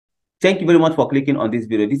Thank you very much for clicking on this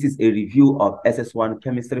video. This is a review of SS1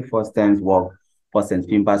 Chemistry First Terms work for St.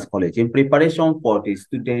 Finbarr's College in preparation for the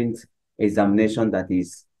students' examination that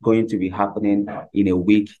is going to be happening in a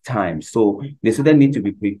week time. So the student need to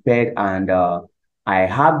be prepared, and I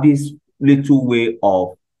have this little way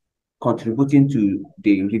of contributing to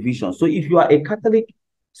the revision. So if you are a Catholic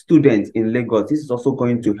student in Lagos, this is also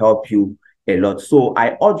going to help you a lot. So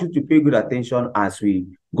I urge you to pay good attention as we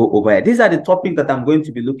go over it. These are the topics that I'm going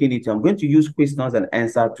to be looking into. I'm going to use questions and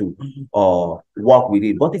answer to work with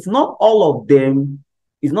it, but it's not all of them.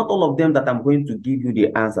 It's not all of them that I'm going to give you the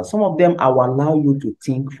answer. Some of them I will allow you to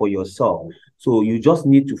think for yourself. So you just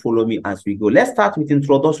need to follow me as we go. Let's start with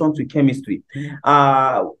introduction to chemistry.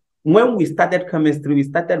 When we started chemistry, we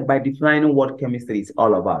started by defining what chemistry is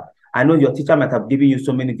all about. I know your teacher might have given you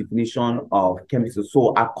so many definitions of chemistry.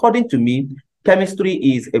 So according to me, chemistry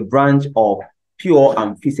is a branch of pure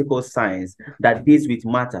and physical science that deals with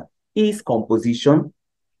matter, its composition,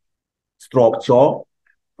 structure,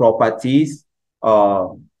 properties,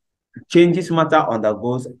 changes matter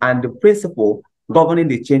undergoes, and the principle governing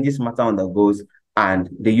the changes matter undergoes and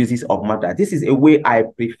the uses of matter. This is a way I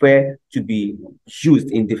prefer to be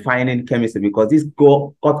used in defining chemistry, because this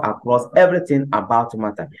cut across everything about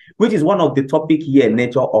matter, which is one of the topic here,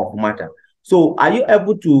 nature of matter. So are you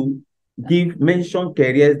able to mention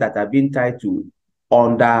careers that are being tied to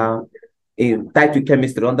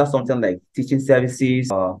chemistry under something like teaching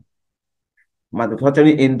services,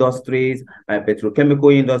 manufacturing industries,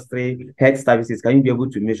 petrochemical industry, health services? Can you be able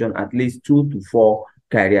to mention at least 2 to 4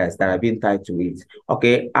 careers that are being tied to it?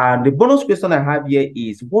 Okay, and the bonus question I have here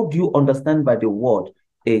is, what do you understand by the word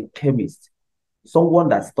a chemist? Someone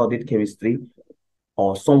that studied chemistry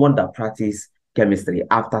or someone that practiced chemistry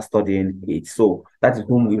after studying it. So that is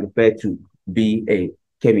whom we refer to be a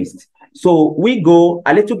chemist. So we go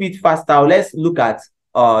a little bit faster. Let's look at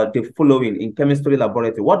the following in chemistry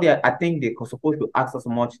laboratory. What I think they're supposed to ask us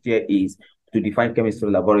much there is to define chemistry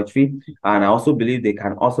laboratory. And I also believe they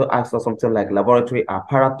can also ask us something like laboratory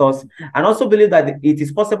apparatus. And also believe that it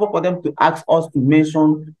is possible for them to ask us to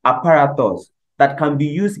mention apparatus that can be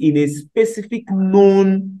used in a specific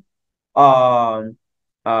known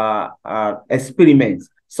experiment.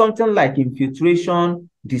 Something like infiltration,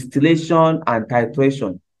 distillation, and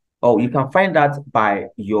titration. Oh, you can find that by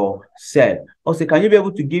yourself. Also, can you be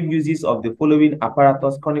able to give uses of the following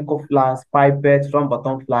apparatus: conical flasks, pipettes, round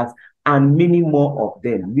bottom flasks, and many more of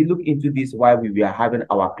them? We look into this while we were having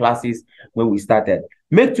our classes when we started.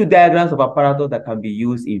 Make 2 diagrams of apparatus that can be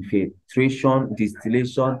used in filtration,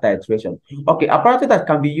 distillation, titration. Okay, apparatus that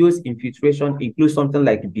can be used in filtration includes something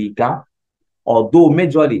like beaker, although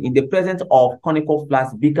majorly in the presence of conical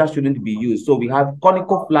flasks, beaker shouldn't be used. So we have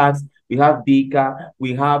conical flasks, we have beaker,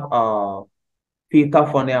 we have filter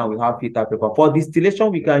funnel, and we have filter paper. For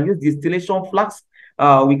distillation, we can use distillation flasks.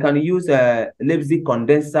 We can use Leipzig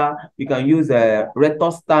condenser. We can use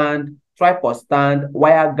rector stand, tripod stand,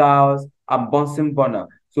 wire gauze, and Bunsen burner.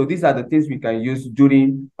 So these are the things we can use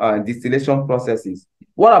during distillation processes.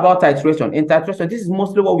 What about titration? In titration, this is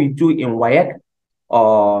mostly what we do in WAEC.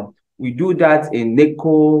 We do that in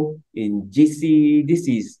NECO, in GC. This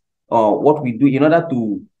is what we do in order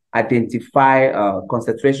to identify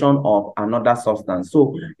concentration of another substance.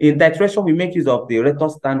 So in titration, we make use of the rector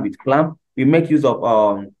stand with clamp. We make use of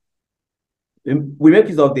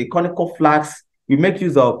the conical flasks. We make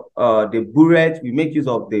use of the burette. We make use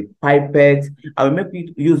of the pipette, and we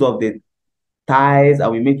make use of the ties,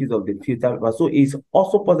 and we make use of the filter. So it's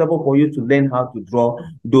also possible for you to learn how to draw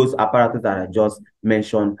those apparatus that I just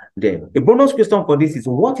mentioned there. A bonus question for this is,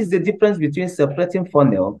 what is the difference between separating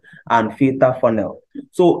funnel and filter funnel?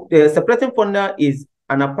 So the separating funnel is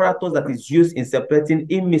an apparatus that is used in separating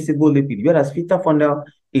immiscible liquid, whereas filter funnel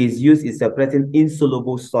is used in separating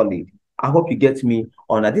insoluble solid. I hope you get me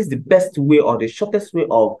on that. This is the best way or the shortest way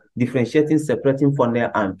of differentiating separating funnel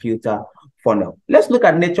and filter funnel. Let's look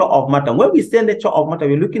at nature of matter. When we say nature of matter,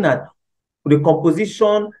 we're looking at the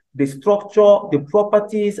composition, the structure, the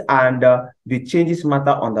properties, and the changes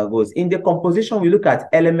matter undergoes. In the composition, we look at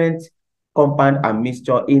element, compound, and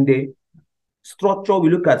mixture. In the structure, we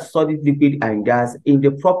look at solid, liquid, and gas. In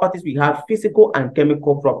the properties, we have physical and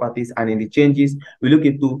chemical properties. And in the changes, we look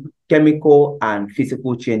into chemical and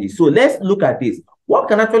physical changes. So let's look at this. What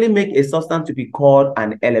can actually make a substance to be called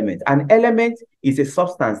an element? An element is a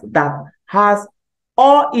substance that has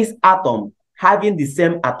all its atoms having the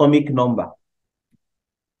same atomic number,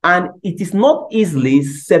 and it is not easily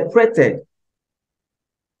separated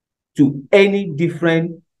to any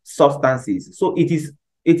different substances. So it is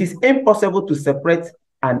impossible to separate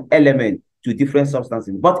an element to different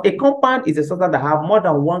substances. But a compound is a substance that have more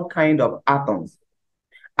than one kind of atoms,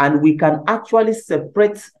 and we can actually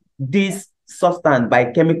separate this substance by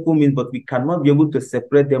chemical means, but we cannot be able to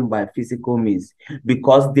separate them by physical means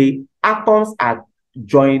because the atoms are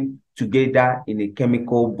joined together in a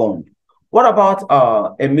chemical bond. What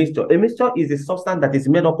about a mixture? A mixture is a substance that is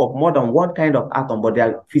made up of more than one kind of atom, but they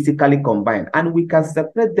are physically combined. And we can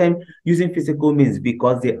separate them using physical means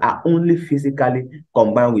because they are only physically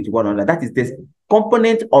combined with one another. That is, this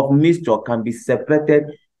component of mixture can be separated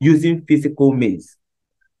using physical means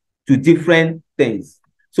to different things.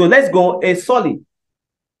 So let's go a solid.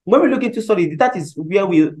 When we look into solid, that is where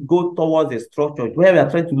we go towards a structure, where we are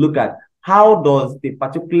trying to look at how does the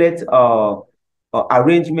particulate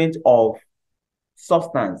arrangement of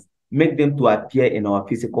substance make them to appear in our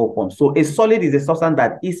physical form. So a solid is a substance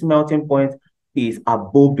that its melting point is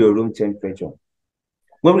above the room temperature.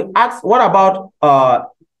 When we ask, what about a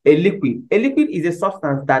liquid? A liquid is a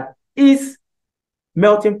substance that its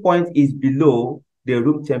melting point is below the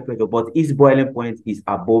room temperature, but its boiling point is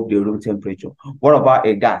above the room temperature. What about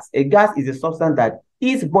a gas? A gas is a substance that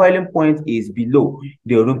its boiling point is below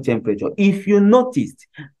the room temperature. If you noticed,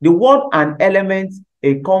 the word an element,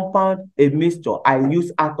 a compound, a mixture, I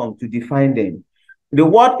use atom to define them. The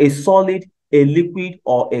word a solid, a liquid,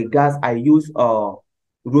 or a gas, I use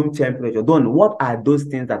room temperature. Then what are those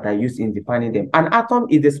things that I use in defining them? An atom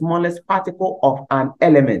is the smallest particle of an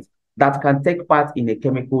element that can take part in a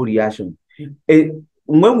chemical reaction.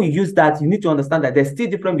 When we use that, you need to understand that there's still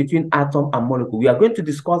difference between atom and molecule. We are going to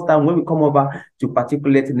discuss that when we come over to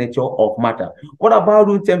particulate nature of matter. What about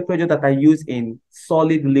room temperature that I use in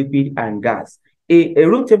solid, liquid, and gas? A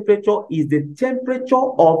room temperature is the temperature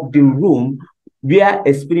of the room where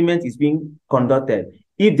experiment is being conducted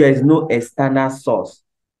if there is no external source.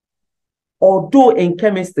 Although in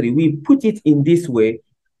chemistry, we put it in this way,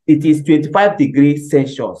 it is 25 degrees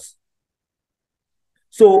Celsius.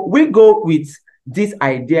 So we go with this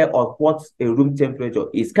idea of what a room temperature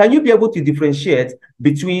is. Can you be able to differentiate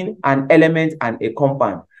between an element and a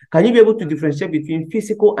compound? Can you be able to differentiate between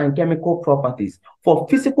physical and chemical properties? For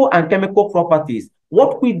physical and chemical properties,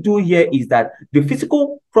 what we do here is that the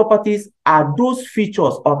physical properties are those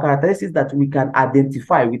features or characteristics that we can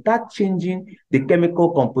identify without changing the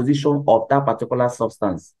chemical composition of that particular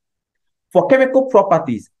substance. For chemical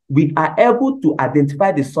properties, we are able to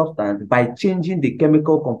identify the substance by changing the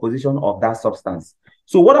chemical composition of that substance.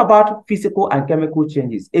 So what about physical and chemical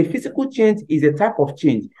changes? A physical change is a type of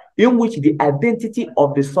change in which the identity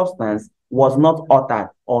of the substance was not altered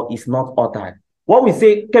or is not altered. When we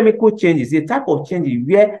say chemical change is a type of change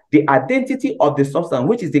where the identity of the substance,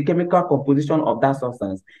 which is the chemical composition of that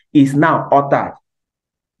substance, is now altered.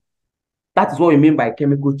 That is what we mean by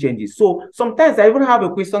chemical changes. So sometimes I even have a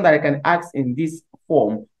question that I can ask in this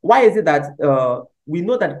form. Why is it that we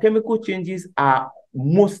know that chemical changes are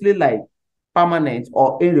mostly like permanent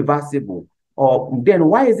or irreversible? Or then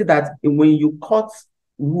why is it that when you cut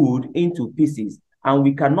wood into pieces and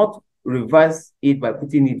we cannot reverse it by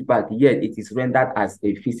putting it back, yet it is rendered as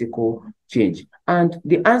a physical change? And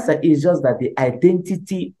the answer is just that the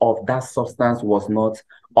identity of that substance was not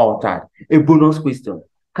altered. A bonus question.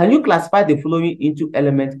 Can you classify the following into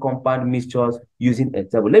element compound mixtures using a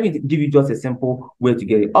table? Let me give you just a simple way to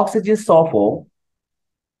get it. Oxygen, sulfur,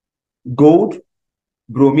 gold,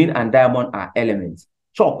 bromine, and diamond are elements.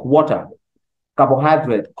 Chalk, water,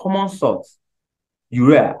 carbohydrate, common salts,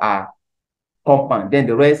 urea are compound. Then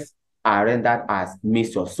the rest are rendered as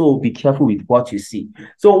mixtures. So be careful with what you see.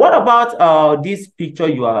 So what about this picture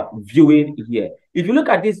you are viewing here? If you look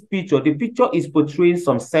at this picture, the picture is portraying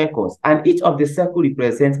some circles, and each of the circles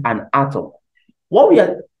represents an atom. What we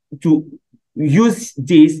are to use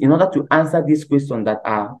this in order to answer this question that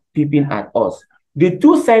are peeping at us. The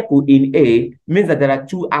two circles in A means that there are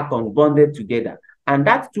two atoms bonded together, and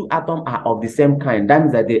that two atoms are of the same kind. That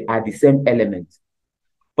means that they are the same element.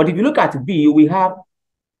 But if you look at B, we have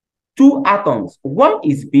two atoms. One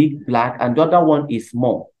is big, black, and the other one is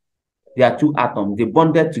small. They are two atoms. They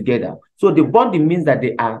bonded together. So the bonding means that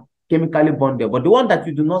they are chemically bonded. But the one that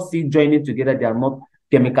you do not see joining together, they are not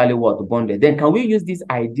chemically bonded. Then can we use this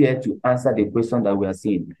idea to answer the question that we are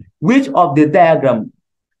seeing? Which of the diagrams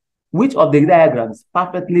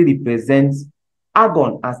perfectly represents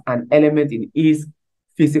argon as an element in its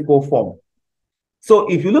physical form?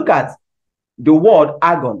 So if you look at the word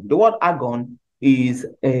argon is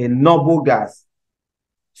a noble gas.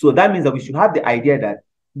 So that means that we should have the idea that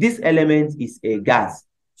this element is a gas.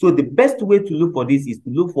 So the best way to look for this is to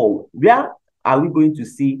look for where are we going to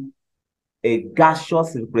see a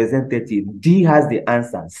gaseous representative. D has the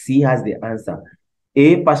answer, C has the answer,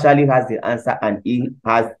 A partially has the answer, and E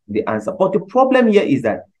has the answer. But the problem here is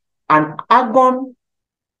that an argon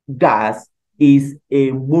gas is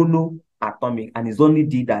a monoatomic, and it's only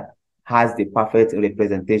D that has the perfect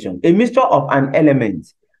representation. A mixture of an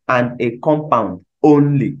element and a compound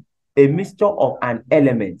only. A mixture of an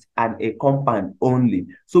element and a compound only.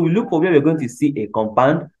 So we look for where we're going to see a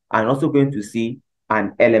compound and also going to see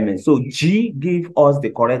an element. So G gives us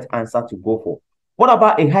the correct answer to go for. What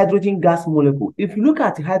about a hydrogen gas molecule? If you look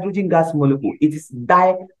at a hydrogen gas molecule, it is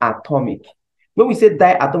diatomic. When we say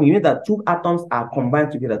diatomic, you mean that two atoms are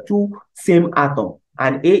combined together, two same atoms,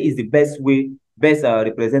 and A is the best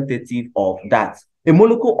representative of that. A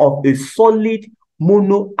molecule of a solid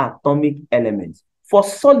monoatomic element. For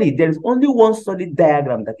solid, there is only one solid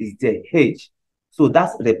diagram that is there, H. So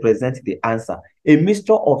that represents the answer. A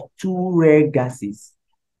mixture of two rare gases.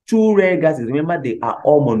 Two rare gases, remember they are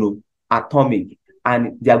all monoatomic,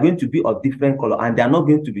 and they are going to be of different color, and they are not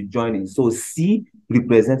going to be joining. So C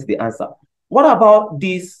represents the answer. What about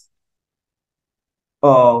this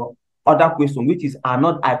other question, which is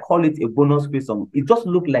I call it a bonus question. It just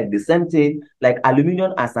looks like the same thing, like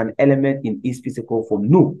aluminum as an element in its physical form.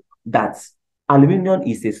 No, that's aluminum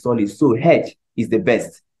is a solid, so H is the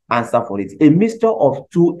best answer for it. A mixture of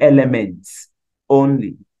two elements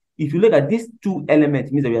only. If you look at these two elements,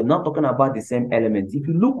 it means that we are not talking about the same element. If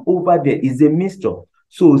you look over there, it's a mixture.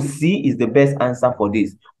 So C is the best answer for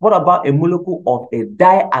this. What about a molecule of a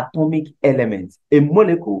diatomic element? A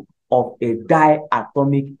molecule of a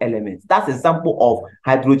diatomic element. That's an example of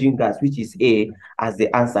hydrogen gas, which is A as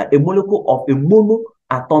the answer. A molecule of a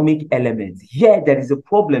monoatomic element. Here, there is a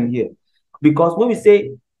problem here. Because when we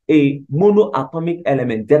say a monoatomic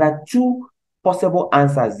element, there are two possible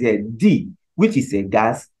answers here. D, which is a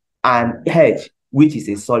gas, and H, which is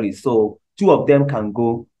a solid. So two of them can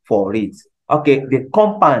go for it. Okay, the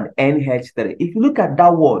compound NH3. If you look at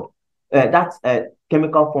that word, that's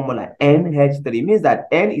chemical formula NH3, means that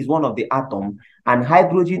N is one of the atoms and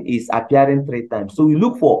hydrogen is appearing 3 times. So we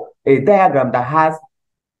look for a diagram that has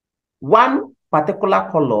one particular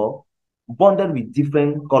color bonded with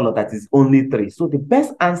different color that is only 3. So the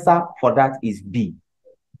best answer for that is B.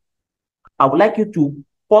 I would like you to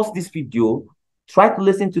pause this video, try to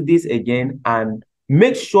listen to this again, and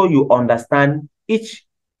make sure you understand each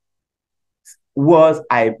words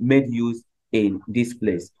I made use in this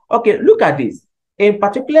place. Okay, look at this. In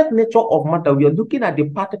particular nature of matter, we are looking at the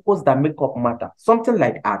particles that make up matter. Something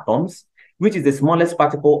like atoms, which is the smallest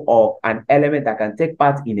particle of an element that can take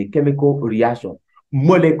part in a chemical reaction.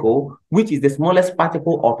 Molecule, which is the smallest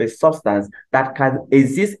particle of a substance that can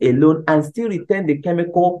exist alone and still retain the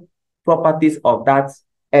chemical properties of that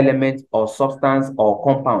element or substance or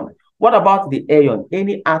compound. What about the ion?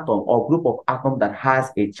 Any atom or group of atoms that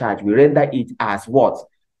has a charge, we render it as what?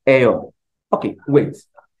 Ion. Okay, wait.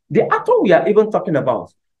 The atom we are even talking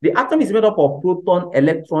about, the atom is made up of proton,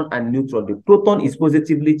 electron, and neutron. The proton is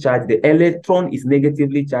positively charged, the electron is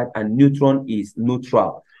negatively charged, and neutron is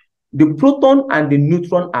neutral. The proton and the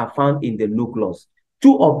neutron are found in the nucleus.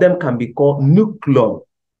 Two of them can be called nucleon.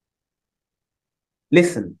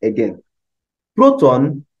 Listen again.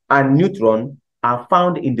 Proton and neutron are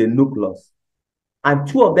found in the nucleus, and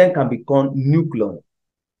two of them can be called nucleon.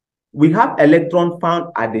 We have electron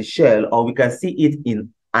found at the shell, or we can see it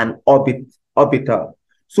in an orbital.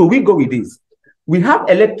 So we go with this. We have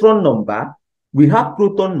electron number, we have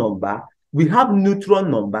proton number, we have neutron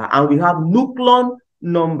number, and we have nucleon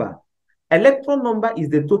number. Electron number is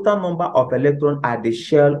the total number of electrons at the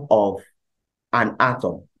shell of an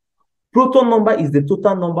atom. Proton number is the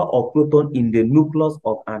total number of protons in the nucleus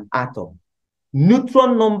of an atom.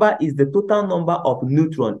 Neutron number is the total number of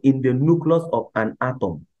neutrons in the nucleus of an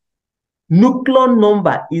atom. Nucleon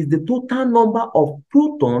number is the total number of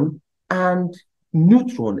proton and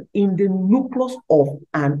neutron in the nucleus of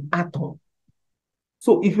an atom.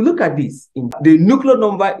 So if you look at this, the nucleon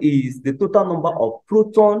number is the total number of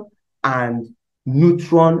proton and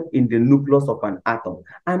neutron in the nucleus of an atom.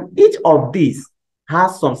 And each of these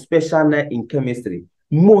has some special name in chemistry,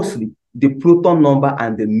 mostly the proton number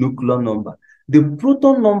and the nucleon number. The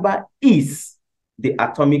proton number is the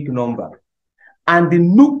atomic number, and the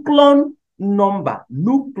nucleon number,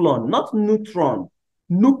 nucleon, not neutron,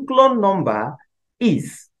 nucleon number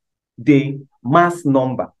is the mass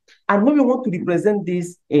number. And when we want to represent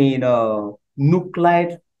this in a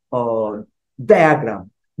nuclide diagram,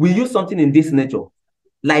 we use something in this nature.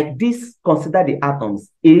 Like this, consider the atoms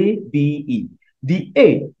A, B, E. The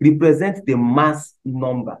A represents the mass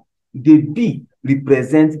number. The B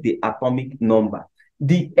represents the atomic number.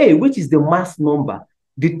 The A, which is the mass number,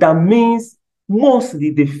 determines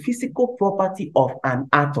mostly the physical property of an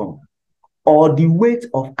atom or the weight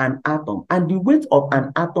of an atom. And the weight of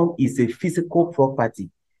an atom is a physical property.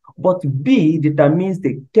 But B determines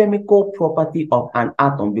the chemical property of an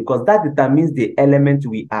atom because that determines the element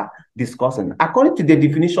we are discussing. According to the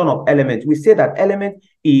definition of element, we say that element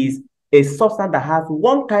is a substance that has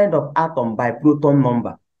one kind of atom by proton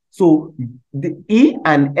number. So the E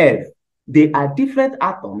and F, they are different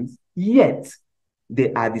atoms, yet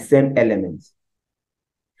they are the same elements.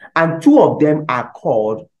 And two of them are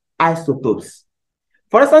called isotopes.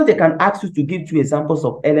 For instance, they can ask you to give two examples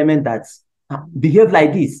of elements that behave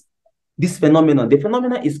like this phenomenon. The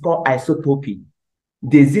phenomenon is called isotopy.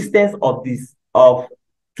 The existence of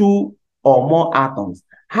two or more atoms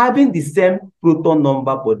having the same proton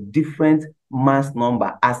number but different mass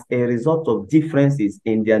number as a result of differences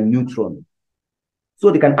in their neutron.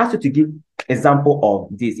 So they can ask you to give example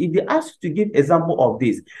of this. If they ask you to give example of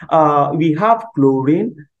this, we have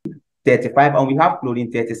chlorine 35 and we have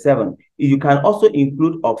chlorine 37. You can also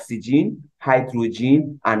include oxygen,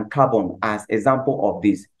 hydrogen, and carbon as example of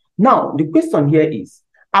this. Now, the question here is,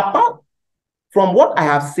 apart from what I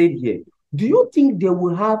have said here, do you think they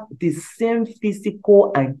will have the same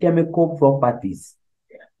physical and chemical properties?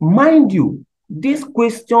 Mind you, this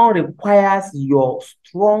question requires your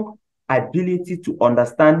strong ability to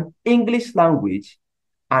understand English language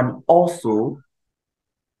and also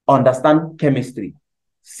understand chemistry.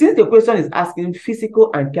 Since the question is asking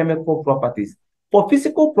physical and chemical properties, for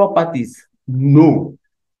physical properties, no.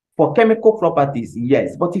 For chemical properties,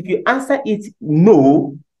 yes. But if you answer it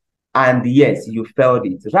no and yes, you failed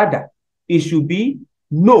it. Rather, it should be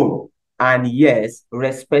no and yes,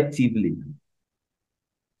 respectively.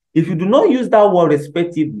 If you do not use that word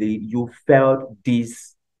respectively, you failed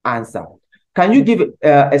this answer. Can you give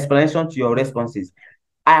explanation to your responses?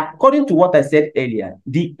 According to what I said earlier,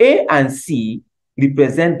 the A and C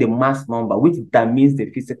represent the mass number, which determines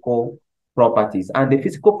the physical properties. And the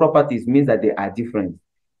physical properties means that they are different.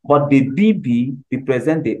 But the BB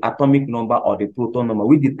represent the atomic number or the proton number,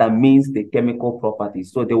 which determines the chemical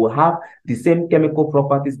properties. So they will have the same chemical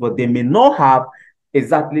properties, but they may not have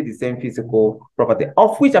exactly the same physical property,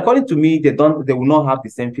 of which, according to me, they will not have the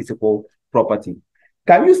same physical property.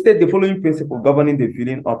 Can you state the following principle governing the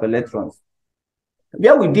filling of electrons?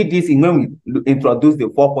 Where we did this in when we introduced the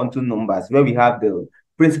 4 quantum numbers, where we have the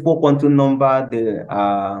principal quantum number,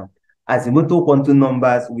 the azimuthal quantum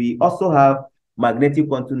numbers, we also have magnetic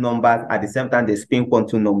quantum numbers, at the same time the spin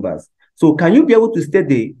quantum numbers. So can you be able to state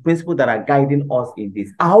the principle that are guiding us in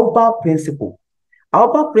this? Auber principle.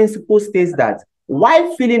 Auber principle states that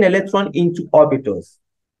while filling electron into orbitals,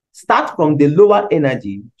 start from the lower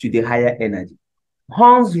energy to the higher energy.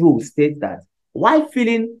 Horn's rule states that while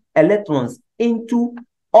filling electrons into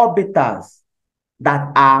orbitals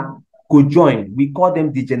that are conjoined, we call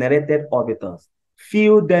them degenerated orbitals,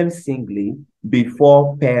 fill them singly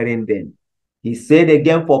before pairing them. He said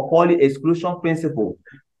again, for Pauli exclusion principle,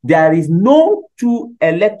 there is no two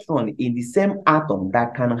electrons in the same atom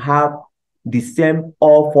that can have the same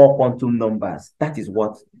all 4 quantum numbers. That is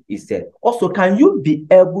what he said. Also, can you be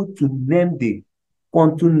able to name the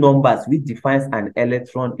quantum numbers which defines an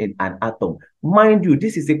electron in an atom? Mind you,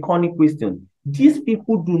 this is a conic question. These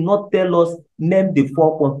people do not tell us name the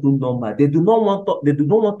 4 quantum numbers. They do not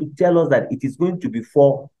want to tell us that it is going to be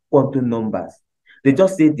 4 quantum numbers. They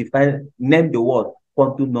just say name the word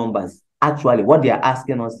quantum numbers. Actually, what they are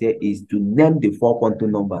asking us here is to name the 4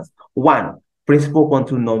 quantum numbers. 1, principal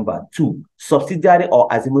quantum number. 2, subsidiary or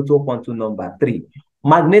azimuthal quantum number. 3,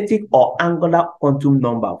 magnetic or angular quantum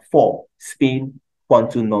number. 4, spin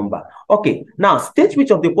quantum number. Okay, now state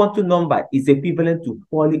which of the quantum number is equivalent to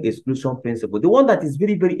Pauli exclusion principle. The one that is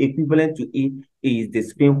very, very equivalent to it is the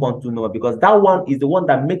spin quantum number, because that one is the one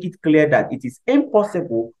that makes it clear that it is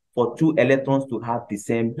impossible for 2 electrons to have the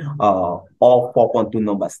same all 4 quantum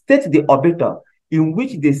numbers. State the orbital in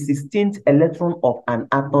which the 16th electron of an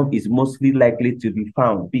atom is mostly likely to be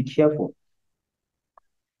found. Be careful.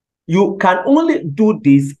 You can only do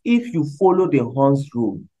this if you follow the Horn's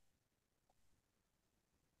rule.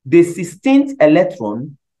 The 16th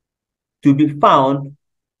electron to be found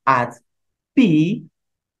at px,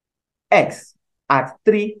 at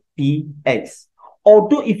 3px.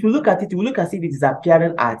 Although if you look at it, you look as if it is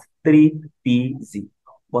appearing at 3pz.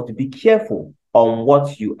 But be careful on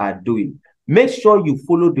what you are doing. Make sure you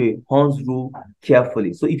follow the Horn's rule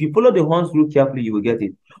carefully. So if you follow the Horn's rule carefully, you will get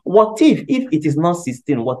it. What if it is not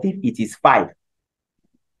 16? What if it is 5?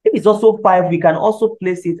 If it's also 5, we can also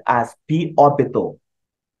place it as p orbital.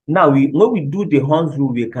 Now, when we do the Horn's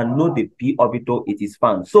rule, we can know the p orbital it is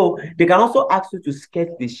found. So they can also ask you to sketch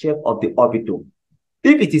the shape of the orbital.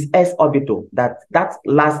 If it is s orbital, that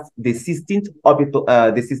last the 16th orbital,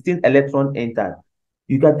 the 16th electron entered,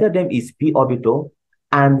 you can tell them is p orbital.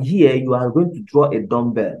 And here you are going to draw a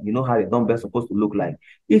dumbbell. You know how a dumbbell is supposed to look like.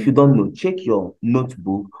 If you don't know, check your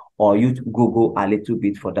notebook or you Google a little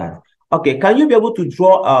bit for that. Okay, can you be able to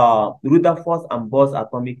draw Rutherford and Bohr's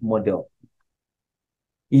atomic model?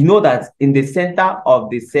 You know that in the center of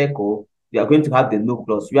the circle, you are going to have the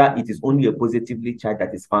nucleus where it is only a positively charged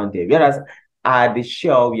that is found there. Whereas at the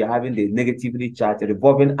shell, we are having the negatively charged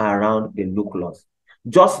revolving around the nucleus.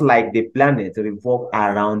 Just like the planet revolve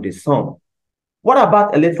around the sun. What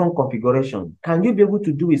about electron configuration? Can you be able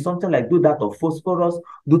to do it something like do that of phosphorus,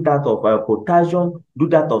 do that of potassium, do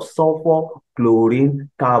that of sulfur, chlorine,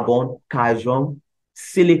 carbon, calcium,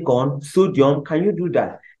 silicon, sodium? Can you do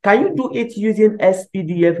that? Can you do it using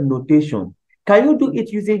SPDF notation? Can you do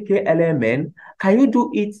it using KLMN? Can you do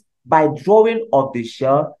it by drawing of the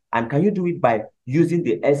shell? And can you do it by using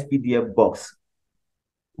the SPDF box?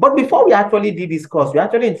 But before we actually did this course, we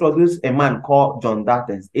actually introduced a man called John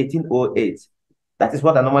Dalton, 1808. That is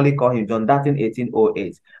what I normally call him, John Dalton,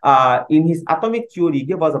 1808. In his atomic theory, he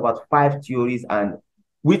gave us about 5 theories, and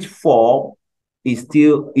which 4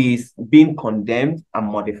 is being condemned and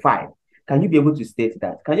modified. Can you be able to state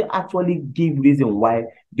that? Can you actually give reason why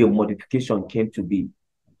the modification came to be?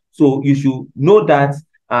 So you should know that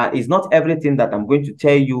it's not everything that I'm going to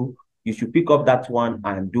tell you. You should pick up that one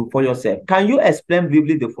and do for yourself. Can you explain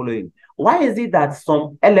briefly the following? Why is it that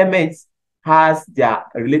some elements has their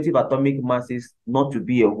relative atomic masses not to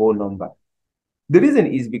be a whole number? The reason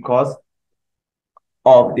is because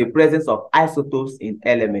of the presence of isotopes in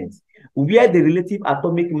elements, where the relative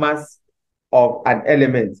atomic mass of an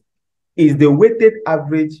element is the weighted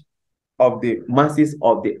average of the masses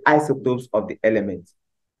of the isotopes of the element.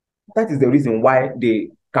 That is the reason why the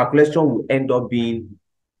calculation will end up being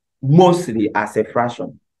mostly as a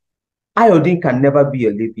fraction. Iodine can never be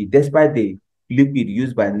a lipid, despite the lipid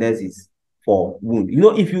used by nurses for wound. You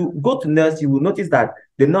know, if you go to nurse, you will notice that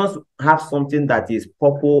the nurse have something that is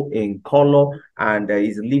purple in color and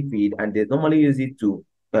is lipid, and they normally use it to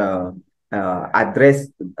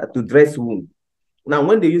dress wound. Now,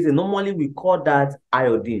 when they use it, normally we call that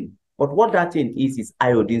iodine. But what that thing is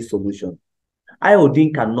iodine solution.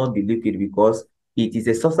 Iodine cannot be liquid because it is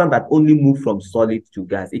a substance that only moves from solid to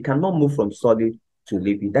gas. It cannot move from solid to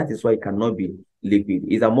liquid. That is why it cannot be liquid.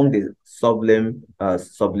 It's among the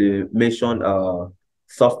sublimation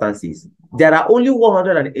substances. There are only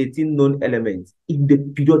 118 known elements in the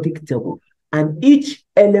periodic table, and each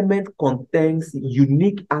element contains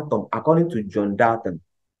unique atom according to John Dalton.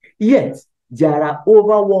 Yet, there are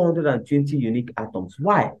over 120 unique atoms.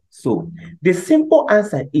 Why? So, the simple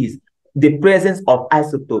answer is the presence of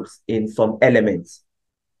isotopes in some elements.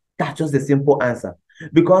 That's just the simple answer.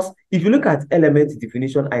 Because if you look at element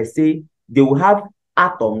definition, I say they will have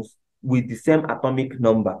atoms with the same atomic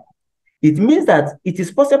number. It means that it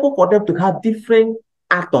is possible for them to have different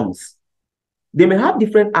atoms. They may have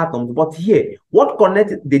different atoms, but here, what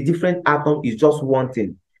connects the different atoms is just one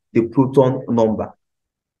thing, the proton number.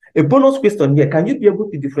 A bonus question here, can you be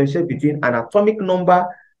able to differentiate between an atomic number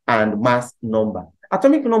and mass number?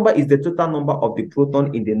 Atomic number is the total number of the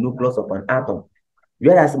proton in the nucleus of an atom,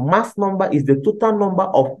 whereas mass number is the total number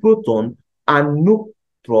of proton and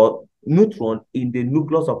neutron in the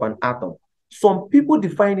nucleus of an atom. Some people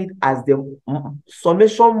define it as the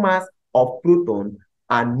summation mass of proton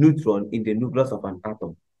and neutron in the nucleus of an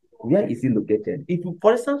atom. Where is it located? If,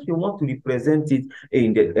 for instance, you want to represent it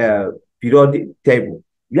in the periodic table,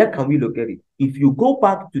 where can we locate it? If you go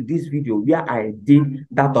back to this video where I did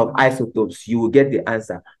that of isotopes, you will get the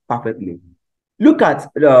answer perfectly. Look at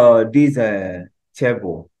this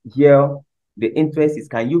table here. The interest is,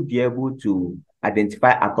 can you be able to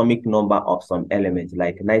identify atomic number of some elements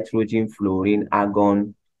like nitrogen, fluorine,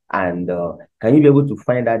 argon, and can you be able to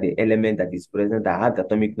find out the element that is present that has the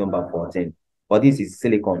atomic number 14? For this is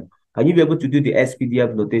silicon. Can you be able to do the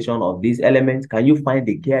SPDF notation of these elements? Can you find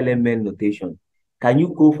the K element notation? Can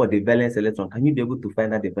you go for the valence electron? Can you be able to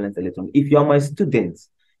find out the valence electron? If you're my student,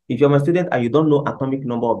 and you don't know atomic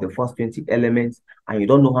number of the first 20 elements, and you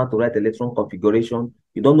don't know how to write electron configuration,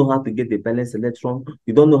 you don't know how to get the valence electron,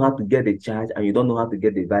 you don't know how to get the charge, and you don't know how to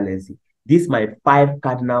get the valency. These are my 5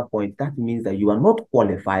 cardinal points. That means that you are not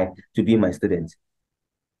qualified to be my student.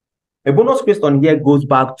 A bonus question here goes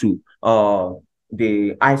back to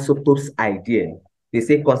the isotopes idea. They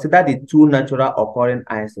say, consider the 2 natural occurring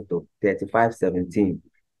isotopes, 3517,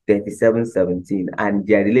 3717, and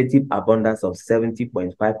their relative abundance of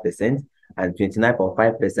 70.5% and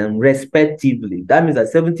 29.5% respectively. That means that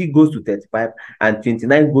 70 goes to 35 and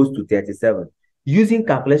 29 goes to 37. Using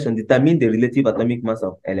calculation, determine the relative atomic mass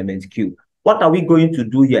of element Q. What are we going to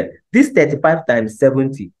do here? This 35 times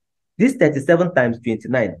 70, this 37 times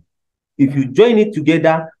 29, If you join it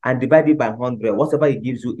together and divide it by 100, whatever it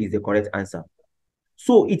gives you is the correct answer.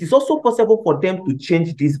 So it is also possible for them to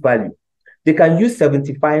change this value. They can use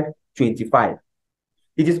 75, 25.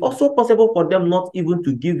 It is also possible for them not even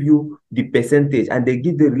to give you the percentage, and they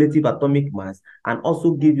give the relative atomic mass and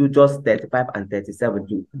also give you just 35 and 37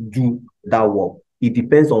 to do that work. It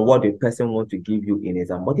depends on what the person wants to give you in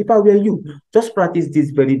exam. But if I were you, just practice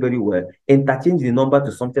this very, very well. Interchange the number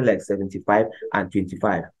to something like 75 and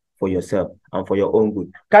 25 for yourself and for your own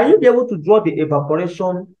good. Can you be able to draw the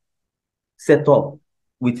evaporation setup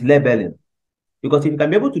with labeling? Because if you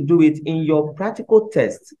can be able to do it in your practical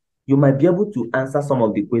test, you might be able to answer some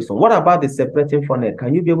of the questions. What about the separating funnel?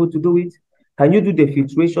 Can you be able to do it? Can you do the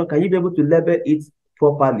filtration? Can you be able to label it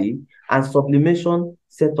properly? And sublimation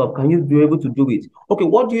setup, can you be able to do it? Okay,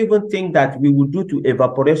 what do you even think that we will do to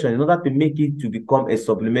evaporation in order to make it to become a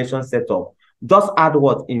sublimation setup? Just add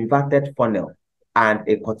what? Inverted funnel and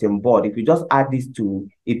a cotton board. If you just add these two,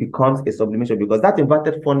 it becomes a sublimation, because that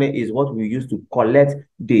inverted funnel is what we use to collect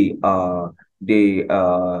the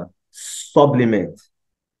sublimate.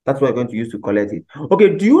 That's what we're going to use to collect it.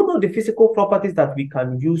 Okay, do you know the physical properties that we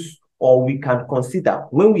can use or we can consider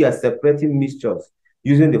when we are separating mixtures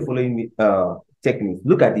using the following techniques?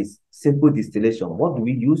 Look at this. Simple distillation. What do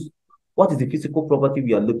we use? What is the physical property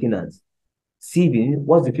we are looking at? Sieving.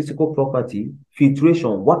 What's the physical property?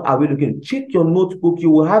 Filtration. What are we looking at? Check your notebook. You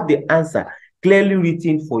will have the answer clearly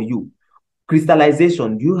written for you.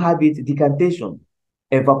 Crystallization. Do you have it? Decantation.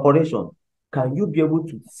 Evaporation. Can you be able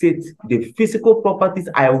to set the physical properties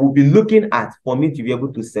I will be looking at for me to be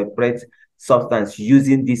able to separate substance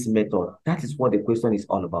using this method? That is what the question is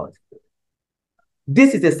all about.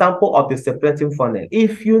 This is a sample of the separating funnel.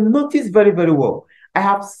 If you notice very, very well, I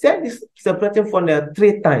have said this separating funnel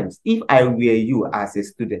 3 times if I were you as a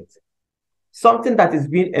student. Something that is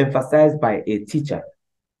being emphasized by a teacher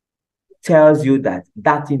tells you that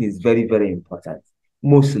that thing is very, very important,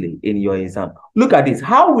 mostly in your exam. Look at this.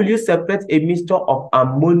 How will you separate a mixture of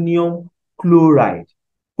ammonium chloride,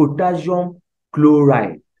 potassium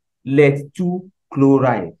chloride, lead-2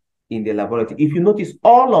 chloride in the laboratory? If you notice,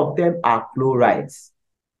 all of them are chlorides.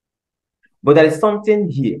 But there is something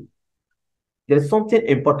here. There is something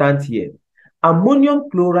important here. Ammonium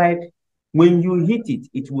chloride, when you heat it,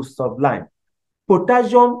 it will sublime.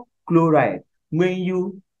 Potassium chloride, when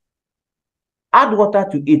you add water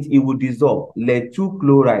to it, it will dissolve. Lead-2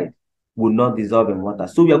 chloride will not dissolve in water.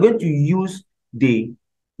 So we are going to use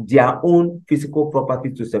their own physical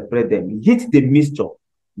properties to separate them. Heat the mixture.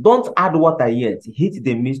 Don't add water yet. Heat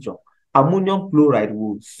the mixture. Ammonium chloride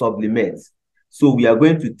will sublimate. So we are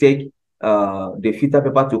going to take the filter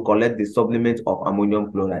paper to collect the sublimate of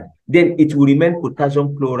ammonium chloride. Then it will remain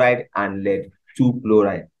potassium chloride and lead-2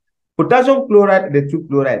 chloride. Potassium chloride, lead-2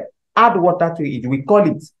 chloride. Add water to it. We call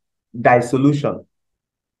it dissolution.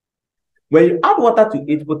 When you add water to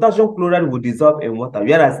it, potassium chloride will dissolve in water,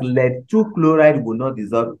 whereas lead-2 chloride will not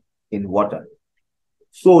dissolve in water.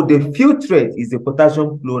 So the filtrate is the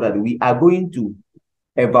potassium chloride. We are going to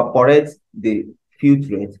evaporate the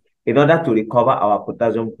filtrate in order to recover our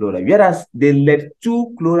potassium chloride, whereas the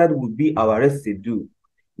lead-2 chloride will be our residue.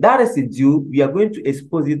 That residue, we are going to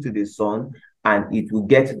expose it to the sun, and it will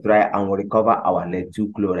get dry and will recover our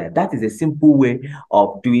lead-2 chloride. That is a simple way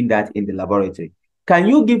of doing that in the laboratory. Can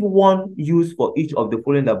you give one use for each of the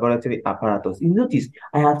following laboratory apparatus? You notice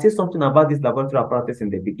I have said something about this laboratory apparatus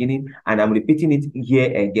in the beginning, and I'm repeating it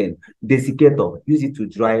here again. Desiccator, use it to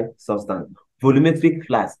dry substance. Volumetric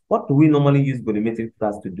flask. What do we normally use volumetric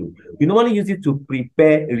flask to do? We normally use it to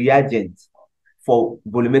prepare reagents for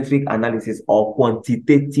volumetric analysis or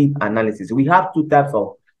quantitative analysis. We have 2 types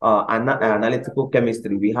of analytical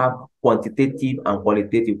chemistry. We have quantitative and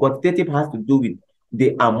qualitative. Quantitative has to do with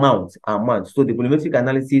the amount. So the volumetric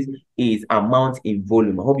analysis is amount in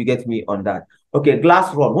volume. I hope you get me on that. Okay,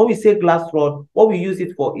 glass rod. When we say glass rod, what we use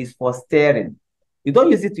it for is for stirring. You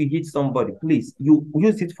don't use it to hit somebody, please. You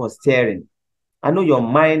use it for stirring. I know your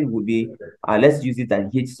mind would be, let's use it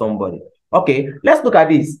and hit somebody. Okay, let's look at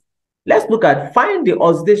this. Let's look at, find the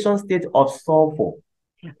oxidation state of sulfur.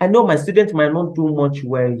 I know my students might not do much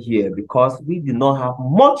well here because we do not have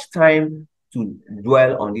much time to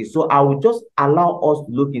dwell on this. So I will just allow us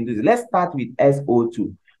to look into this. Let's start with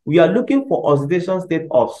SO2. We are looking for oxidation state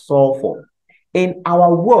of sulfur. In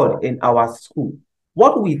our world, in our school,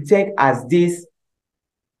 what we take as this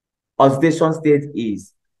oxidation state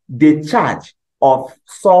is the charge of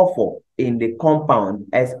sulfur in the compound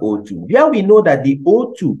SO2. Here we know that the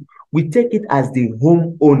O2, we take it as the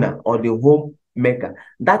home owner or the home maker.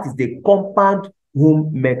 That is the compound home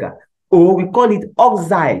maker. Or we call it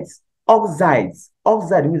oxides. Oxides.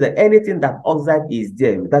 Oxide means that anything that oxide is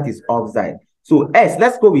there, that is oxide. So S,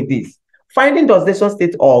 let's go with this. Finding the oxidation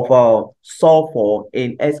state of sulfur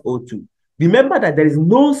in SO2. Remember that there is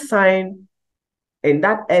no sign in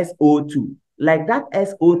that SO2. Like that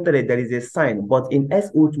SO3, there is a sign, but in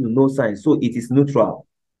SO2, no sign. So it is neutral.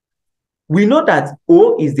 We know that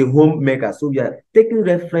O is the home maker, so we are taking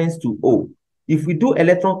reference to O. If we do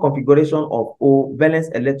electron configuration of O, valence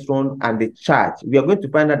electron, and the charge, we are going to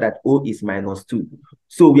find out that O is -2.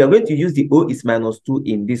 So we are going to use the O is -2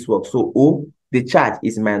 in this work. So O, the charge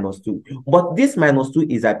is -2. But this -2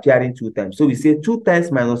 is appearing 2 times. So we say 2 times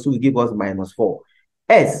 -2 will give us -4.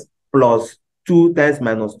 S plus 2 times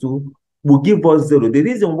 -2 will give us 0. The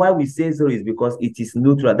reason why we say 0 is because it is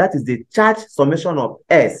neutral. That is the charge summation of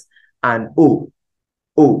S and O.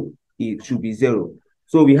 It should be 0.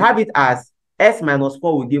 So we have it as S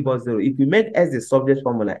 -4 will give us 0. If we make S the subject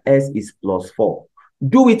formula, S is +4.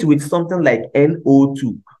 Do it with something like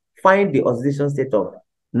NO2. Find the oxidation state of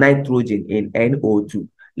nitrogen in NO2.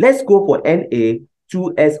 Let's go for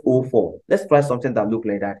Na2SO4. Let's try something that looks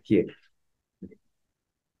like that here.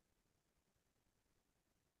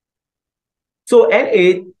 So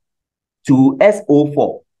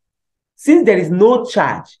Na2SO4. Since there is no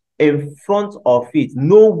charge in front of it,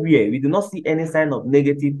 nowhere, we do not see any sign of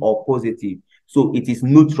negative or positive. So it is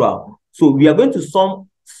neutral. So we are going to sum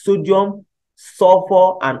sodium,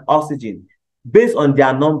 sulfur, and oxygen based on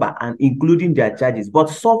their number and including their charges. But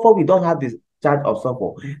sulfur, we don't have the charge of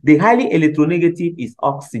sulfur. The highly electronegative is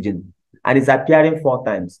oxygen, and it's appearing 4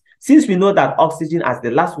 times. Since we know that oxygen, as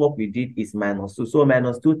the last work we did, is -2, so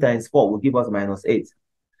 -2 times 4 will give us -8.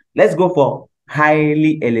 Let's go for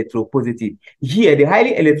highly electropositive. Here, the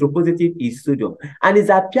highly electropositive is sodium, and it's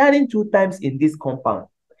appearing 2 times in this compound.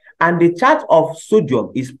 And the charge of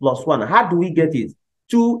sodium is +1. How do we get it?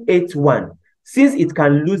 281. Since it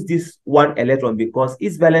can lose this 1 electron because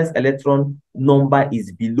its valence electron number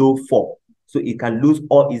is below 4. So it can lose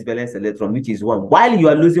all its valence electron, which is 1. While you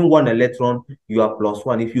are losing 1 electron, you are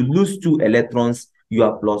 +1. If you lose 2 electrons, you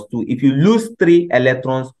are +2. If you lose 3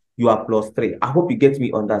 electrons, you are +3. I hope you get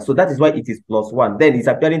me on that. So that is why it is +1. Then it's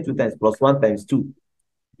appearing 2 times, +1 times 2.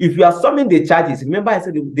 If you are summing the charges, remember I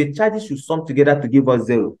said the charges should sum together to give us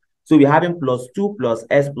 0. So we're having +2 plus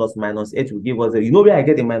S plus -8 will give us 0. You know where I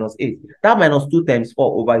get the -8? That -2 times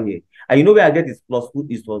 4 over here. And you know where I get this +2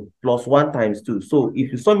 is +1 times 2. So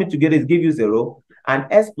if you sum it together, it gives you 0. And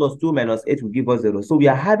S plus 2 minus 8 will give us 0. So we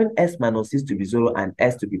are having S -6 to be 0 and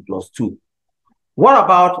S to be +2. What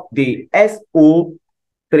about the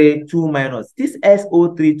SO32-? This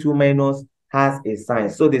SO32- has a sign.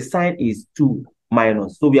 So the sign is 2-.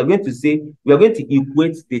 So we are going to say, we are going to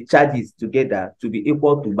equate the charges together to be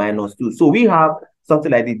equal to -2. So we have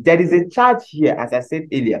something like this. There is a charge here, as I said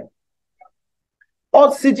earlier.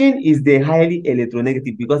 Oxygen is the highly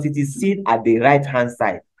electronegative because it is seen at the right-hand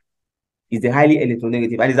side. It's the highly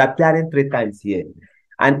electronegative and it's appearing 3 times here.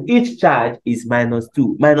 And each charge is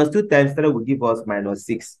 -2. -2 times 3 will give us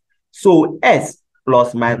 -6. So S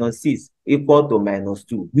plus -6 equal to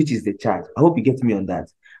 -2, which is the charge. I hope you get me on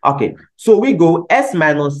that. Okay, so we go S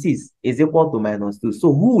 -6 is equal to -2.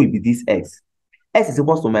 So who will be this X? S is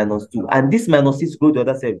equal to -2. And this -6 go to the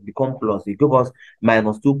other side, become plus. It gives us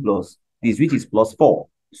 -2 plus this, which is +4.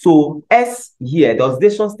 So S here, the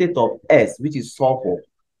oxidation state of S, which is sulfur,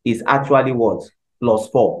 is actually what?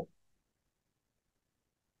 +4.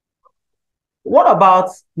 What about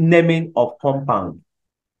naming of compound?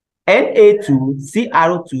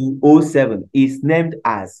 Na2Cr2O7 is named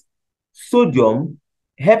as sodium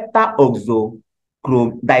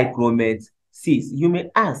heptaoxodichromate 6. You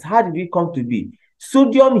may ask, how did we come to be?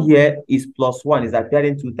 Sodium here is +1, is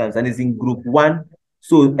appearing 2 times and is in group 1.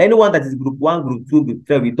 So anyone that is group 1, group 2, group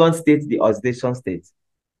 3, we don't state the oxidation state.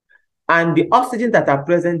 And the oxygen that are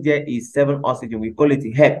present there is 7 oxygen. We call it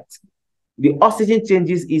hept. The oxygen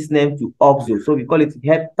changes its name to oxo, so we call it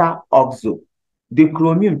heptaoxo. The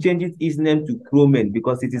chromium changes its name to chromate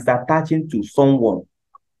because it is attaching to someone.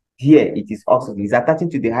 Here it is oxygen. It's attaching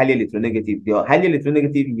to the highly electronegative. The highly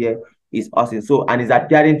electronegative here is oxygen. So, and it's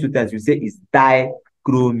appearing 2 times. We say it's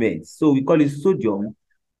dichromate. So we call it sodium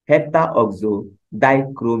heptaoxo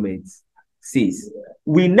dichromate 6.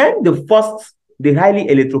 We name the first, the highly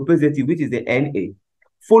electropositive, which is the Na,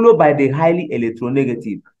 followed by the highly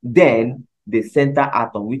electronegative, then the center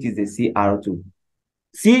atom, which is the Cr2.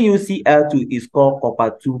 CuCl2 is called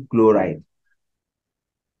copper 2 chloride.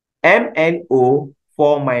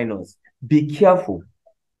 MnO4-. Be careful.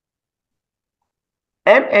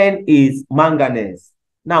 Mn is manganese.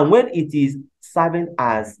 Now, when it is serving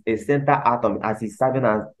as a center atom, as it's serving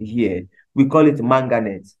as here, we call it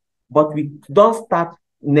manganese. But we don't start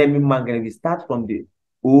naming manganese, we start from the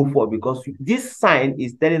O4 because this sign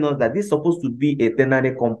is telling us that this is supposed to be a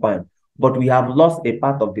ternary compound, but we have lost a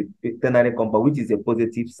part of the ternary compound, which is a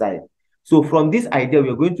positive side. So from this idea, we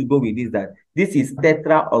are going to go with this, that this is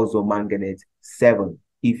tetraoxomanganate 7.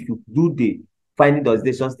 If you do the finding the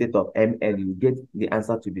oxidation state of Ml, you get the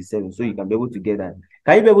answer to be 7. So you can be able to get that.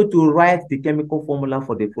 Can you be able to write the chemical formula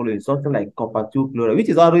for the following? Something like copper 2 chloride, which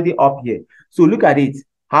is already up here. So look at it,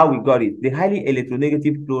 how we got it. The highly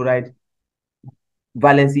electronegative chloride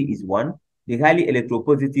valency is 1. The highly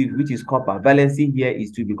electropositive, which is copper, valency here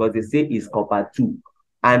is 2 because they say is copper 2.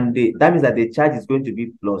 And that means that the charge is going to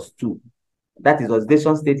be plus 2. That is,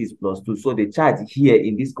 oxidation state is plus 2. So the charge here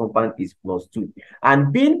in this compound is plus 2.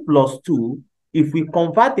 And being plus 2, if we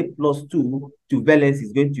convert the plus 2 to valence,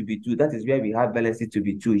 is going to be 2. That is where we have valency to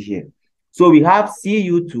be 2 here. So we have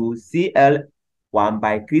Cu2 Cl1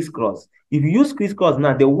 by crisscross. If you use crisscross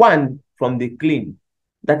now, the 1 from the clean,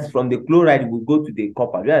 that is from the chloride, will go to the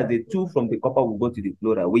copper, whereas the 2 from the copper will go to the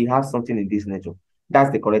chloride. We have something in this nature.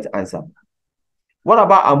 That's the correct answer. What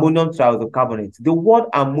about ammonium triisocarbonate? The word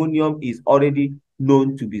ammonium is already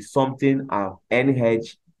known to be something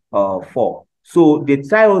NH4. So the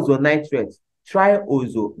triazonitrate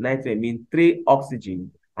means 3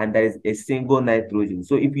 oxygen and there is a single nitrogen.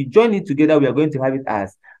 So if you join it together, we are going to have it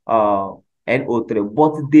as NO3.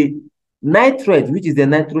 But the nitrate, which is the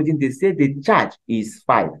nitrogen, they say the charge is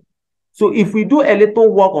 5. So if we do a little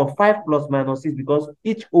work on 5 plus minus 6, because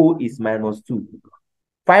each O is minus 2.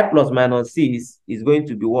 5 plus minus 6 is going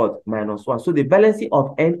to be what? Minus 1. So the valency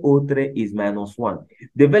of NO3 is minus 1.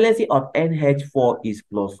 The valency of NH4 is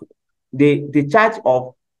plus 1. The charge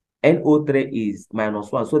of NO3 is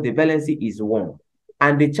minus 1. So the valency is 1.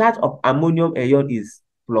 And the charge of ammonium ion is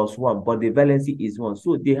plus 1, but the valency is 1.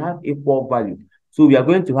 So they have equal value. So we are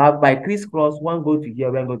going to have, by crisscross, one go to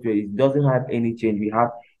here, one go to here. It doesn't have any change. We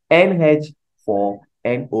have NH4,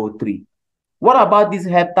 NO3. What about this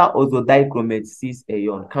heptaozodichromate 6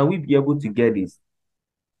 ion? Can we be able to get this?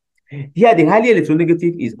 Here, the highly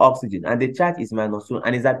electronegative is oxygen, and the charge is minus 1,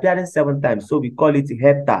 and it's appearing 7 times. So we call it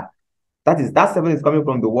hepta. That 7 is coming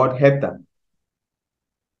from the word hepta.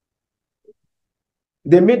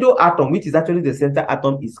 The middle atom, which is actually the center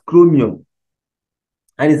atom, is chromium,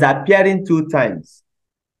 and it's appearing 2 times.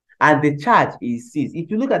 And the charge is 6.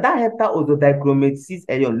 If you look at that heptaozodichromate 6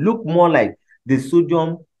 ion, look more like the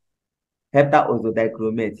sodium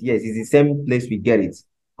heptaozodichromate. Yes, it's the same place we get it.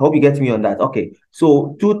 I hope you get me on that. Okay,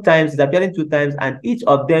 so 2 times, it's appearing 2 times, and each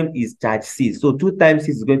of them is charge 6. So 2 times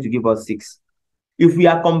 6 is going to give us 6. If we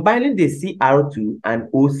are combining the Cr2 and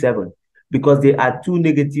O7, because they are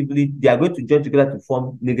they are going to join together to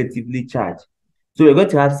form negatively charged. So we're going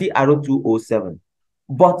to have Cr2O7.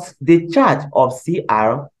 But the charge of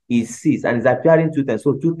Cr is 6, and it's appearing 2 times.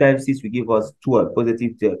 So 2 times 6 will give us 12,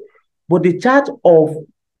 positive 12. But the charge of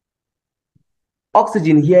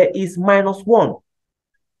oxygen here is minus 1.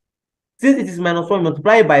 Since it is minus 1,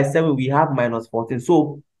 multiply by 7, we have minus 14.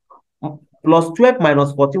 So plus 12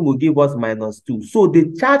 minus 14 will give us minus 2. So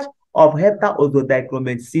the charge of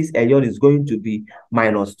heptaozodichromate 6 ion is going to be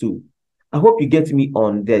minus 2. I hope you get me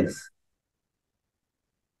on this.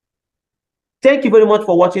 Thank you very much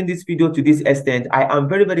for watching this video to this extent. I am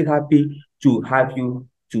very, very happy to have you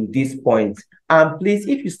to this point. And please,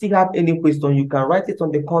 if you still have any question, you can write it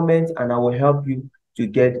on the comments and I will help you to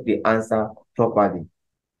get the answer properly.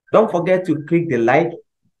 Don't forget to click the like,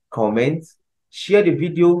 comment, share the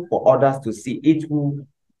video for others to see. It will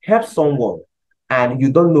help someone and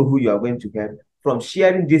you don't know who you are going to help from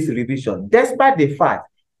sharing this revision, despite the fact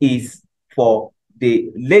is for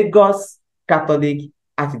the Lagos Catholic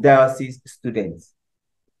Archdiocese students.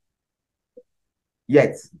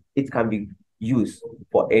 Yet, it can be used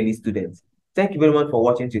for any student. Thank you very much for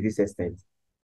watching to this extent.